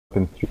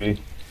In 3,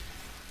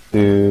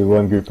 2,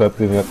 1, group up,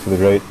 moving up to the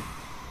right.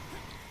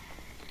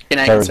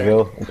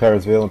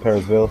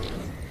 Empowersville.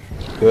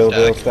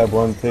 Ville, stab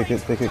 1, take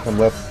it, come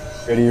left.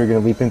 Ready, you're gonna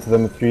leap into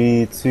them.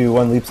 3, 2,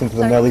 1, leaps into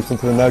them now,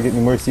 get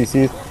me more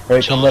CCs.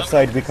 Alright, come left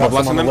side, we caught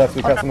some on the left,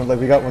 we got one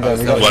down,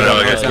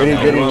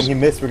 Ready, when he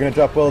missed, we're gonna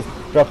drop wells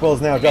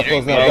now,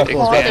 everything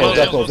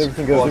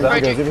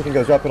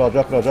goes, drop it all.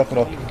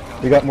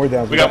 We got more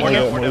downs, Hey,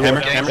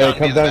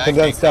 come down,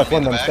 staff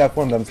one them.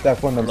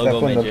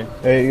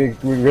 Hey,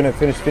 we're gonna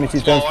finish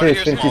these downs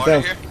first, finish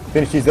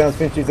these downs,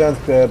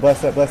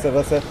 blast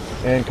that,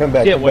 and come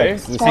back.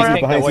 CC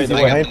behind,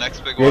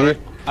 ready?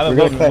 We're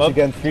gonna clash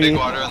again, 3,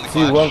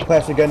 2, 1,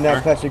 clash again now,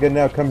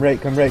 come right.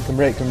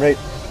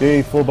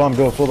 Hey, full bomb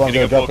go,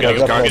 drop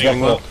it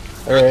all.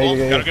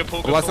 Alright,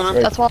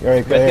 That's one.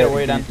 Alright,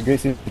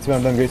 Gracie, it's two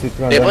on them. It's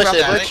clear.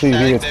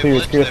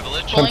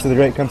 Come to the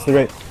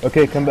right.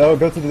 Okay, go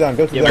to the down,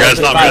 We gotta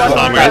stop.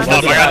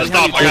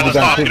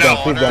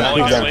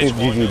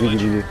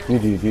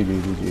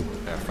 GG.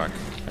 Yeah, fuck.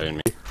 I didn't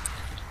mean.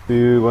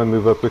 2, 1,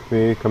 move up with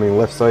me, coming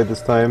left side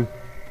this time.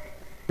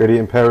 Ready,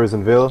 empowers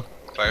and Ville.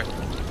 Fire.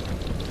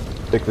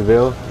 Take the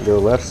Ville, go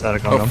left.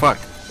 Oh fuck.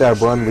 Stab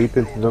 1, leap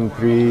into them,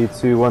 3,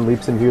 2, 1,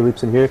 leaps in here. The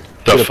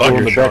Get a fuck? pull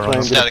in the back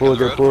line, get a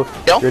pull.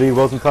 Ready,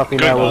 wells on top of me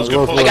now, wells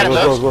go, drop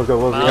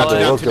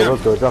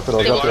it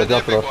all.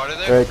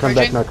 Alright, come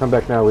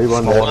back now, we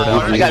won that.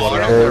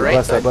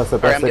 Blast that,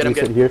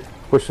 reset here.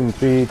 Pushing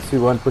 3,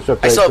 2, 1, push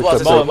up right,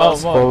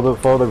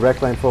 follow the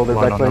back line. Move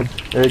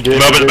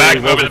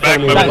it back.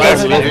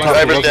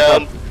 Driver's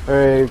down.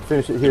 Alright,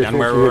 finish it here,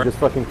 just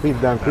fucking cleave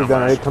down,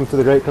 alright, come to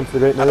the right,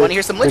 now. I wanna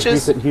hear some liches.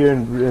 Reset here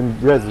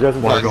and res Let's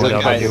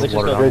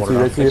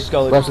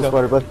go. Blast the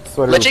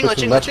swatter,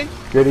 Liching.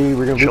 Ready,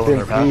 we're gonna leap in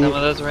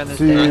 3,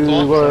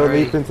 2, 1,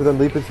 leap into them.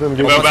 Move Down,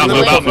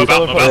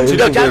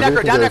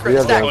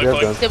 stack.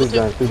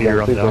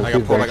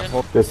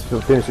 Just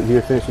finish it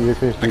here.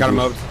 I got him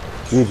moved.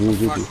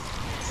 GG.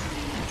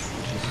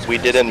 We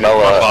didn't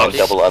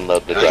double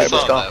unload the driver.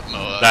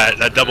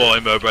 That double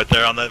ammo right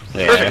there on that.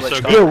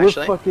 Yo,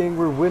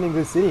 we're winning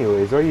this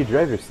anyways. Why are you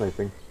driver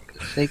sniping?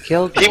 They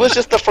killed me. He was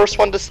just the first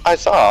one I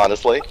saw,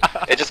 honestly.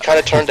 It just kind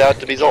of turned out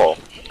to be Zol.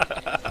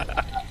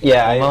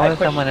 Yeah, I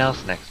pushed someone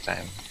else next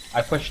time.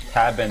 I pushed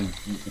tab and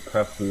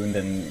corrupt wound,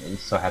 and it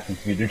so happened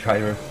to be the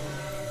driver.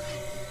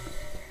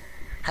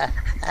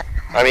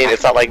 I mean,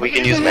 it's not like we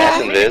can use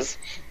mass invis.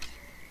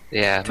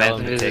 Yeah, mass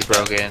invis is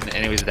broken,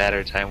 and it was that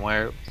or time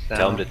warp. So.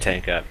 Tell him to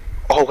tank up.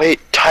 Oh wait,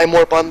 time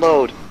warp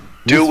unload.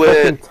 Do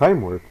it.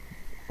 Time warp.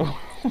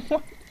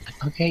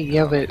 Okay,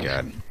 yeah, but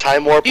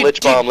Time warp lich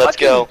bomb. Let's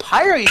go.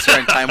 Pyro's here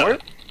in time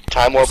warp.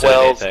 Time warp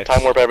wells.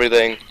 Time warp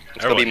everything.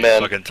 It's gonna be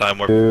men. Fucking time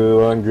warp. 2,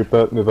 1, group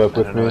up, move up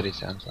with I don't know what me. he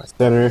sounds like.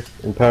 Center,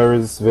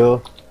 empowers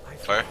Ville.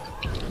 Fire.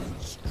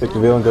 Take the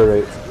Ville and go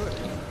right.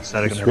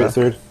 Straight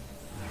sword.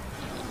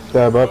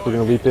 Stab up, we're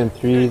gonna leap in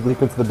 3,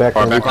 leap into the back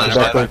line,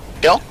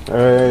 Go.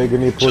 Alright, give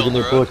me a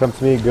pull, come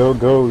to me, go around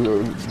the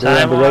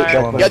right,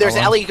 back line. Yo, there's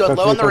Ellie, go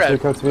low on the road.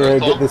 Come to me,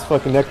 alright, get this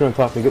fucking necro on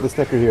top of me, get this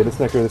necker here, this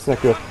necro.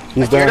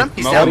 He's down.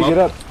 He's down. Get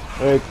up.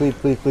 Alright,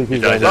 cleave, he's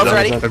down. Wells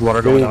ready.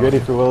 Ready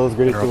for wells,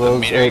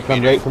 Alright,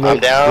 come right. I'm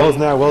down. Wells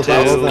now.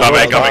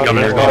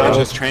 Coming.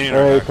 Just training.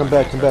 Alright, come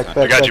back.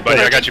 I got you,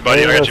 buddy. Yo,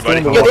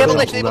 they have a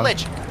lich.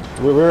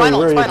 Where are you?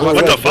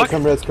 What the fuck?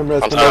 Come res. I'm Oh,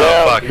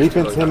 still fuck. Leap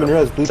into him and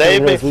res.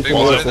 Save me. Okay,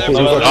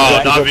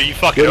 Oh, Navi, you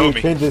fucking owe me.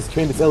 train this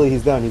Ellie,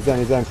 he's down. Your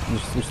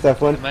staff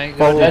one. Am I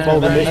Follow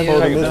good? the miss.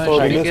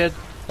 Pretty good.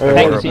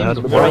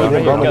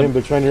 Bomb on him,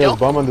 they're trying to res.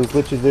 Bomb on those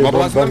liches there.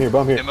 Bomb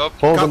here.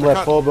 Hold them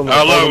left. Low, Bomb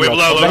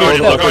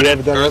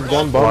them down.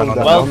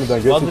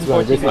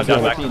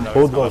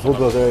 Hold those.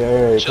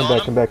 Alright,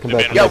 come back.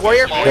 Yo,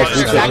 Warrior.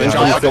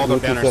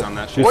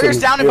 Warrior's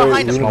down and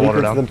behind us.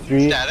 Them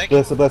 3.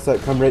 Bless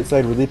that. Come right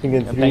side. We're leaping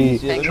in 3,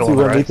 2,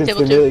 1. Leap into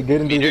them.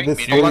 Get into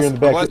this warrior in the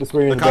back. Get this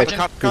warrior in the back.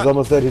 He's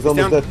almost dead.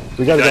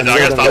 We got it.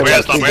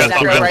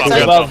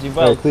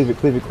 Alright,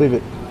 cleave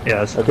it.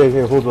 Yes. Okay,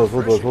 hold those.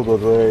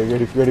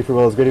 Ready for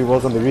wells.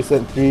 Wells on the reset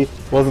in 3.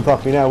 Wells on top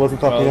of me now. Drop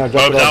it all.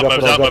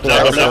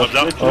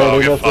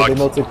 They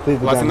melted.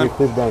 Cleave down.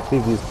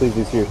 Cleave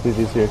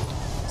these here.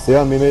 Stay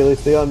on me, melee.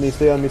 Stay on me.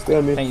 Can you see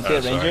it,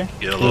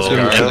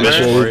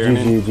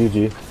 Ranger?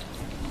 GG.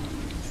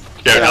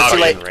 Yeah, too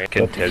late.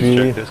 Can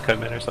Tibbs just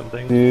come in or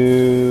something?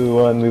 2,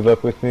 1, move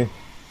up with me.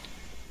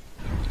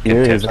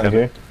 He's on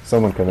here.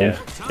 Someone come in.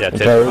 Yeah,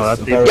 Tibbs.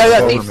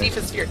 Yeah, Thief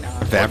is here.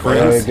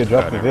 Good,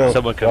 drop the Ville.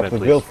 Someone come in,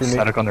 please. For me.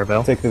 Static on their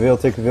Ville. Take the Ville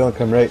and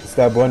come right.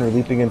 Stab 1, we're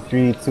leaping in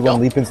 3, 2,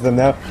 1, leap into them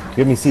now.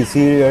 Give me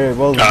CC. Alright,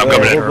 Wells. Hold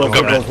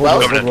Wells.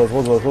 Wells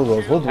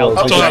now.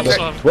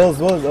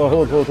 Wells on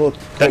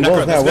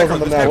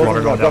them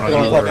now. Drop it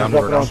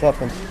on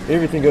top of them.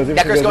 Everything goes.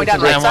 Decker's going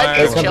down right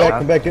side.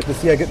 Come back. Get the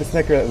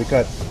snacker that we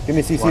cut. Give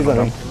me CCs on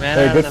him.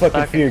 Alright, good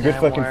fucking fear.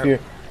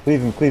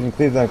 Cleave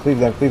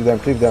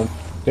down.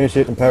 Finish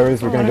it,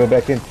 empowers. We're gonna go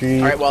back in 3,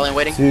 Alright, well, I'm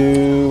waiting.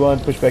 2, 1.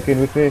 Push back in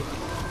with me.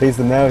 Haze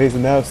them now.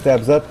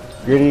 Stabs up.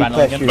 Ready,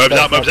 clash your Moves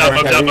up.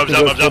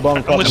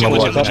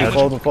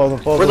 Follow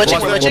them. We're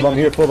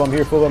liching. Full bomb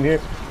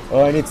here.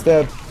 Oh, I need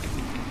stab.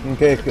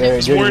 Okay,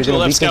 alright, He's more to the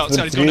left, leap scout.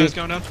 into He's them.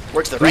 going down.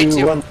 Works to the right,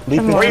 too.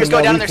 Warriors go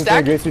down in their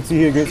stack. Grace with 2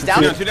 here, Grace with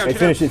 2 here. He's down.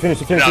 Finish it. Down,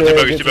 two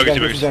bogeys, two bogeys, two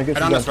bogeys. Get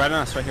Right on us,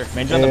 right here.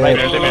 Range Go on the right.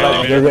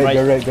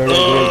 right. Get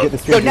the Yo,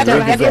 straight. Nether,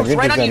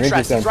 right on you,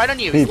 Tress. He's right on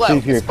you. He's low.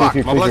 Please here.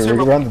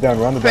 We're round the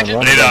down. I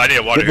need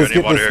water here, I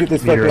need water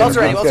here. Wells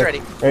ready.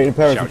 Alright,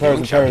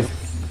 empowers.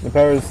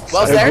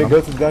 Wells there. Go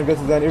to the down.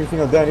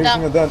 Everything on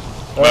down. Moves up.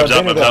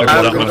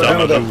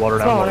 Water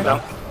down.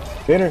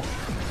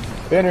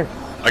 Banner.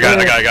 I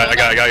got it.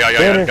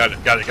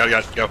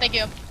 Go. Thank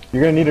you.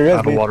 You're gonna need a res.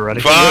 Have a water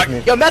ready. Fuck!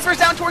 Yo, Mesmer's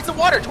down towards the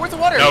water. No, we need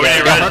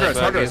res.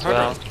 Hard res.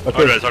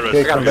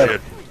 Okay, come back.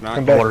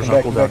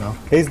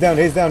 Haze down.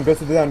 Go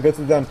to the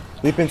down.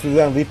 Leap into the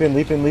down. Leap in.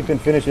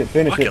 Finish it.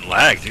 Fucking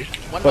lag, dude.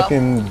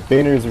 Fucking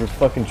banners are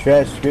fucking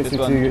trash. Grace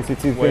with 2.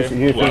 Finish it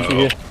here.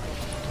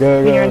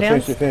 Go.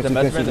 Finish it down.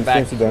 Wait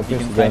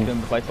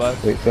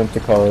for them to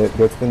call it.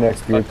 Go to the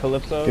next group.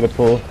 Get a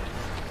pull.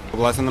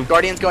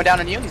 Guardian's going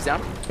down on you. He's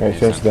down. Alright,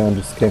 finish it down.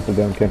 Just camp it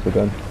down.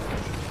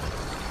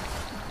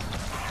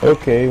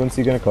 Okay, when's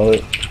he gonna call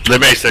it? They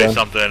may say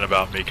something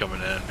about me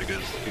coming in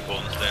because people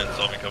in the stands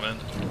saw me come in.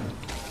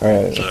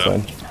 Alright, that's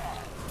fine.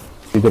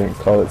 He didn't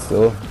call it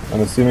still.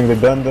 I'm assuming they're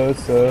done though,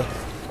 so...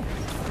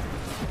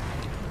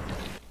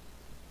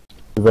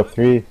 Move up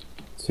 3,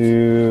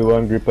 2,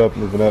 1, group up,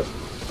 moving up.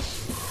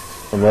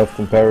 From left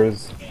and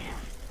powers.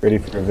 Ready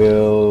for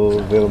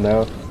veil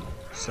now.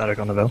 Static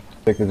on the veil.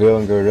 Take the veil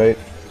and go right.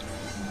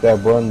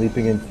 Stab 1,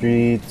 leaping in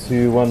 3,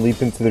 2, 1,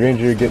 leap into the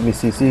ranger, get me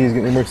CCs,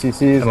 get me more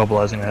CCs.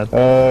 Immobilizing ahead.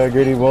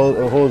 Grady, hold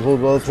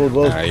walls. You're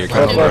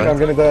coming Fuck, I'm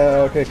gonna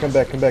die. Okay, come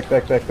back. Yeah,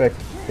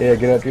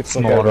 get up, get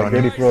the fuck out.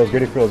 Grady froze.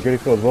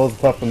 Walls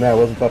top from now.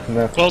 Drop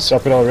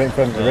it all right in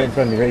front of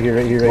me, right here.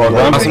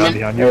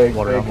 Behind you.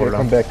 Water down.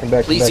 Come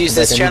back. Please use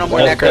this channel more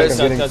necros.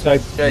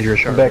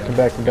 Come back.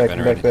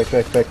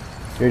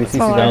 Grady, CC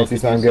down,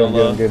 I'm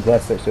good.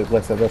 Blast that shit,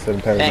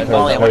 empower. Dang,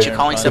 Molly, I want you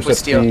calling stuff with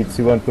steel. 3,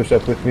 2, 1, push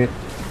up with me.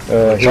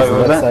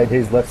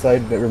 Haze left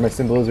side, where my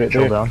symbol is right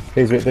there.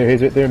 Haze right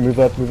there, move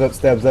up,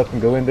 stabs up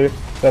and go in there.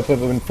 Step up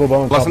and full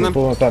ball on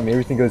top me,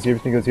 everything goes here.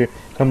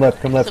 Come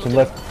left,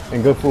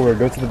 and go forward,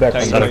 go to the back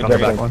line.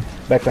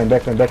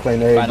 Backline,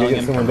 hey,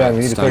 get someone down,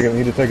 we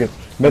need a target.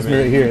 Mesmer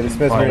right here,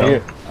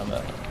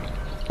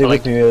 Stay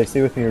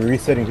with me, we're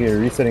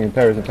resetting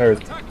empowers.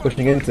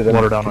 Pushing into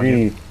them,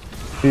 3,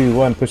 2,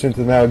 1, push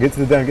into the now, get to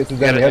the down,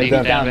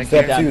 head down.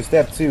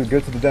 Step 2, go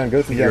to the down.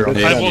 He's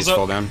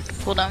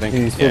Full down.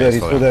 He's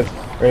full dead.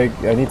 Alright,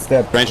 I need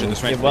step.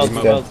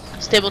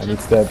 Stable. I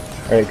need step.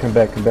 Alright, come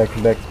back.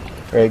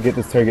 Alright, get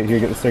this target here,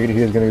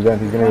 he's gonna go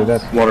down.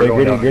 Water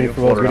going down. Ready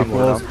for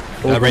walls.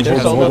 Hold them,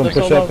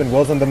 push up, and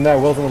walls on them now,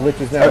 walls on the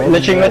liches now.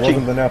 Walls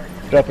on them now.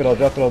 Drop it all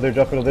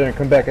there, and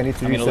come back, I need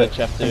to reset.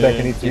 Go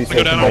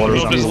down.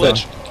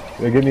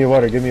 Give me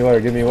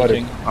water.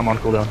 I'm on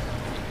cooldown.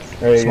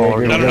 Alright,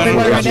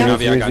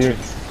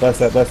 blast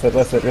that.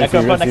 Res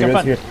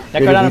here.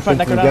 Down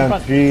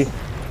 3,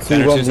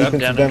 2, 1, leap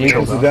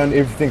into down,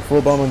 everything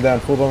full bomb and down,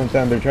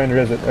 they're trying to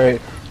res it. Alright,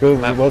 go,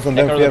 walls on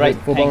them,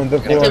 full bomb and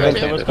down, we have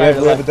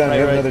another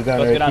down,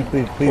 alright,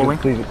 cleave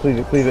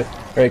it.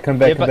 Alright, come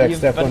back,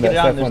 step one, range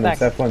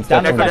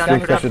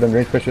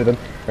pressure them,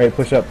 alright,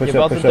 push up, should be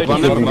good.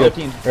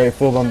 Alright,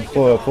 full bomb them,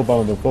 follow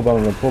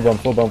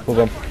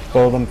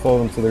them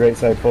to the right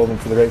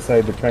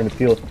side, they're trying to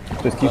peel,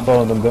 just keep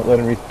following them, don't let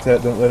them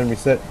reset,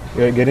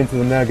 alright, get into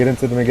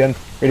them again,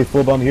 ready,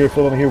 full bomb here,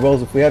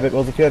 walls if we have it,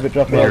 drop it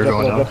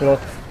all,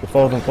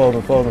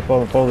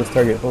 follow this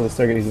target,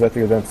 he's about to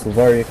go down,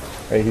 Silvari,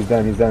 alright, he's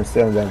down,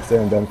 stay on down,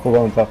 full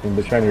bomb on top of him,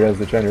 they're trying to res,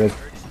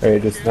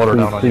 alright, just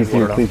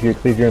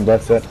cleave here and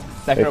blast that,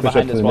 alright, push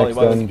up to the next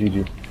down,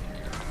 GG.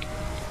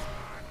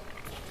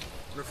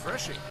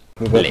 Refreshing.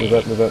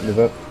 Move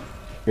up.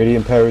 Ready,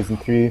 empowers in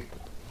 3,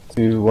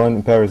 2, 1,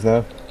 empowers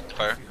now.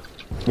 Fire.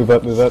 Move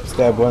up,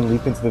 stab 1,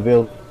 leap into the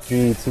veil.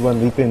 3, 2,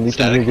 1, leap in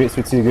here, Great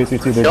Suit 2,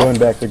 they're going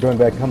back,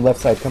 come left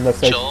side.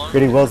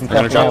 Ready, walls in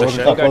top now, walls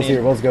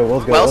here, walls go.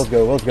 Mobs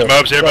here.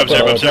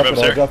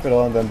 Drop it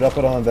all on them.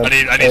 I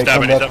need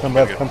stab,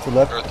 come to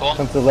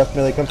left,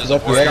 melee, come to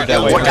left, drop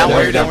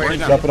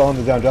it all on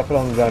the down,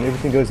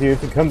 everything goes here,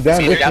 come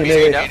down with me,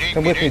 melee,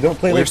 come with me, don't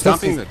play like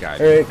pussies.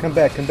 Alright, come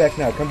back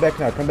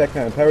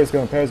now, empowers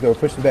go,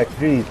 push them back,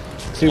 3,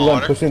 2,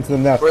 1, push into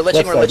them now, left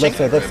side,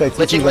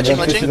 Liching.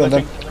 on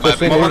them,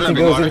 push in,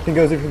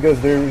 everything goes,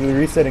 they're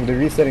resetting. They have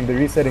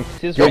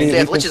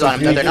liches on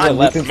him, no, they're not.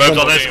 Moves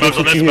on this.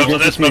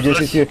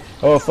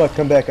 Oh fuck,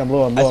 come back, I'm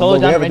low. We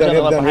have it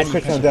down,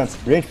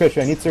 range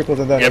pressure, I need circles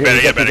on down. Get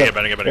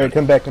better. Alright,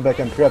 come back,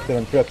 I'm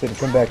corrupted,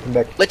 come back.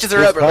 Liches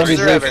are over.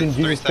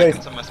 Jesus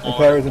Christ.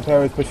 Empowers,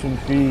 pushing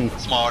 3,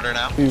 Small order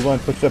now. 2, 1,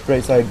 push up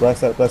right side,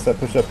 blast out,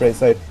 push up right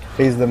side,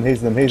 haze them.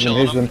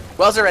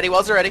 Wells are ready.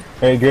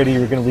 Alright, Grady,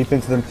 we're gonna leap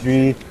into them,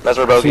 3,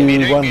 2, 1,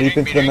 leap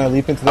into them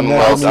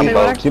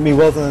now, Give me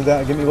walls on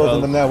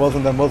them now, walls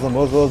on them.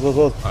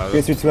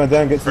 Grace your 2 on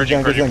down, Grace your 2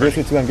 on.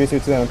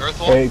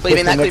 Alright, push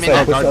the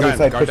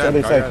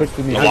other side, push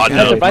to me. Cleave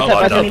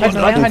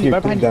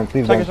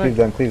down,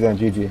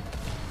 GG.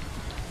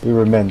 We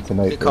were men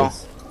tonight, Good call.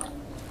 boys.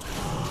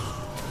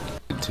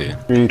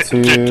 3,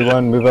 2,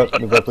 1, move up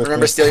with Remember,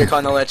 me. steal your call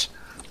on the ledge.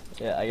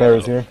 Yeah, I got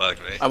Pyro's it. here. Fuck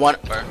me. I want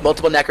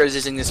multiple necros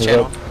using this Move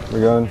channel. up.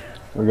 We're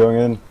going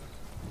in.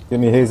 Give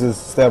me hazes,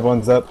 stab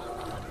ones up.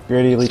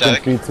 Ready, leap in,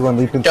 3, 2, 1,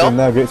 leap into them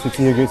now. Great switch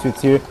here, great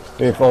switch here.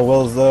 If all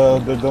wells,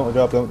 don't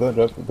drop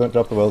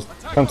the wells.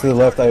 Come to the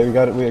left, we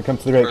got it, come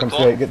to the right, come to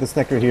the right. Get this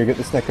necro here, get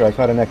this necro, I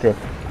caught a necro.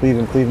 Cleave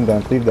him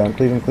down, cleave him.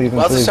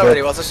 Wells is so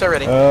ready, Wells is so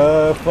ready.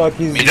 Fuck,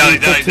 he's too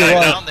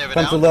long.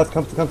 Come to the left,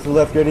 come to the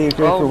left, ready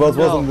for wells,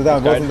 wells him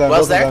down.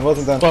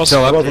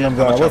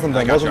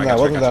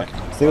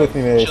 Stay with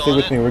me, man, stay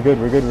with me, we're good.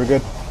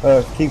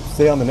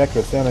 Stay on the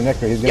necro,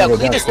 he's gonna go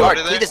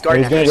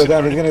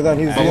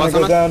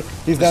down.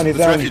 He's gonna He's gonna go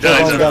down, he's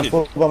down.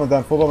 Full bomb him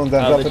down,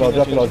 drop it all.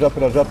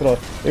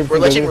 We're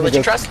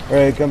glitching trust.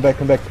 Alright, come back,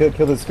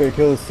 kill this.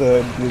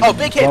 Oh,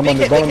 big hit. I'm up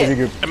here.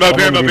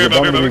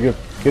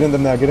 Get in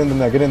them now, get in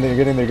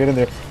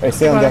there. Alright,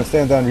 stay on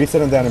down,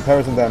 reset him down,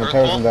 empowers him down.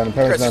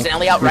 Chris, there's an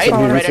alley out right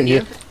on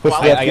you. Push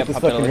left, get this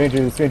fucking ranger,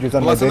 this ranger's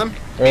on my dick.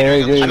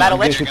 Alright, I'm out of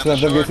ledge.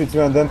 Finish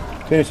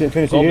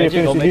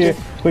it here.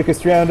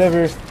 Quickest round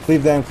ever.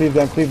 Cleave down.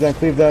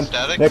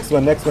 Next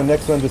one,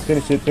 just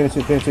finish it,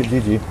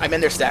 GG. I'm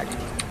in there stacked.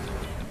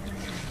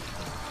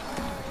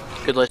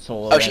 Good list.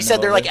 Oh, she said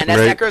they're like NS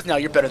necros? No,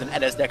 you're better than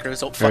NS necros.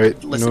 So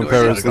fucking listen to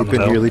her.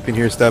 Leap in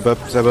here, stab up,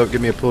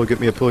 give me a pull.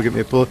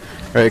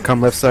 Alright,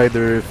 come left side,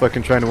 they're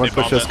fucking trying to one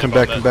push us, come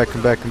back.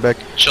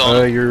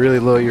 You're really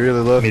low.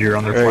 Meteor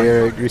on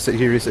their Alright, reset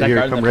here,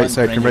 come right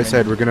side,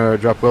 we're gonna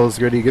drop wells,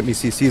 ready, get me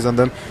CCs on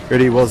them,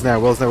 ready, wells now,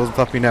 wells on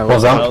top of me now,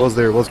 wells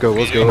there, wells go.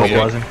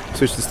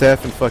 Switch to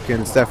staff and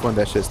fucking staff one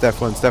that shit,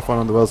 staff one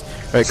on the wells.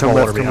 Alright, come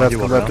left, there,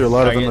 a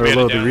lot of them are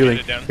low, they're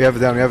reeling, we have it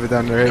down, alright,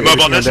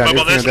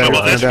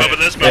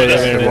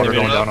 Water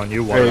going down on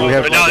you. Water.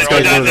 Alright,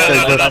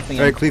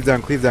 cleave down.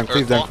 Oh, he's to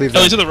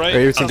the right.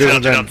 Everything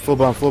goes down. Full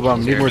bomb.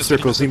 Need more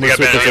circles. Alright,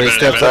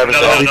 steps up.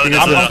 Leaping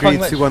into them.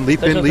 3, 2, 1.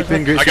 Leap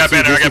in. Great. I got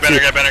better.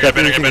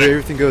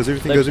 Everything goes.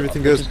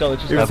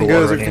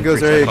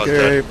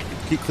 Alright.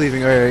 Keep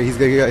cleaving. Alright, he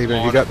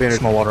got banner.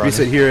 Small water.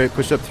 Reset here.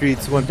 Push up 3,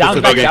 2, 1. Down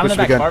the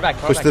back.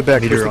 Push to the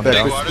back.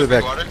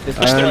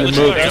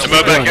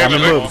 I'm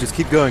in move. Just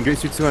keep going. Great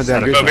 2 on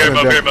down.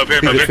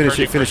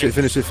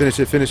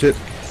 Finish it.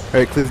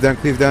 Alright, cleave down,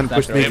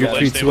 push the major,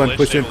 3, 2, 1,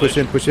 push in,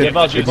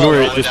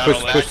 ignore it, just push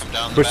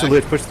the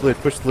lid,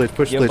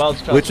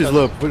 Lich is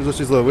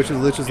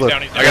low,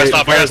 I gotta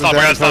stop.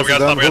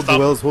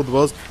 Hold the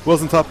wells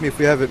on top of me if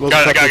we have it,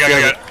 Got it.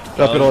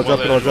 drop it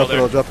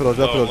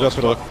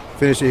all,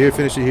 finish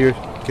it here,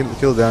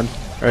 kill down,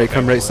 alright,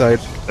 come right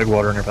side, Big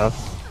water in your path.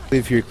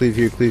 cleave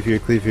here,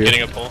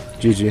 Getting a pull.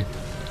 GG.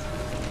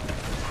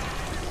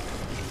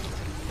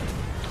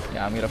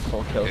 Yeah, I'm gonna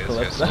full kill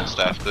Calypso.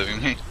 Staff cleaving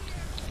me.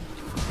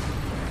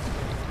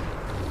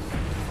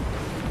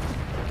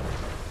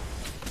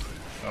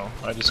 Oh,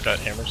 I just got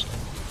hammers.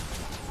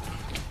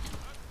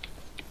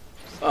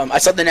 I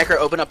saw the necro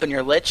open up in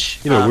your lich.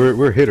 You know,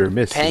 we're hit or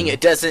miss. Paying, it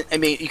doesn't, I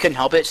mean, you couldn't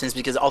help it since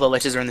because all the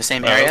liches are in the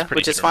same area,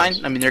 which is fine.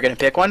 I mean, they're gonna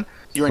pick one.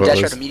 You're in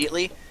dash out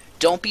immediately.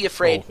 Don't be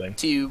afraid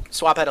to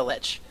swap out a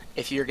lich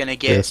if you're gonna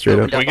get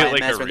opened up by a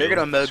mess, they're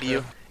gonna mob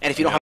you, and if you don't have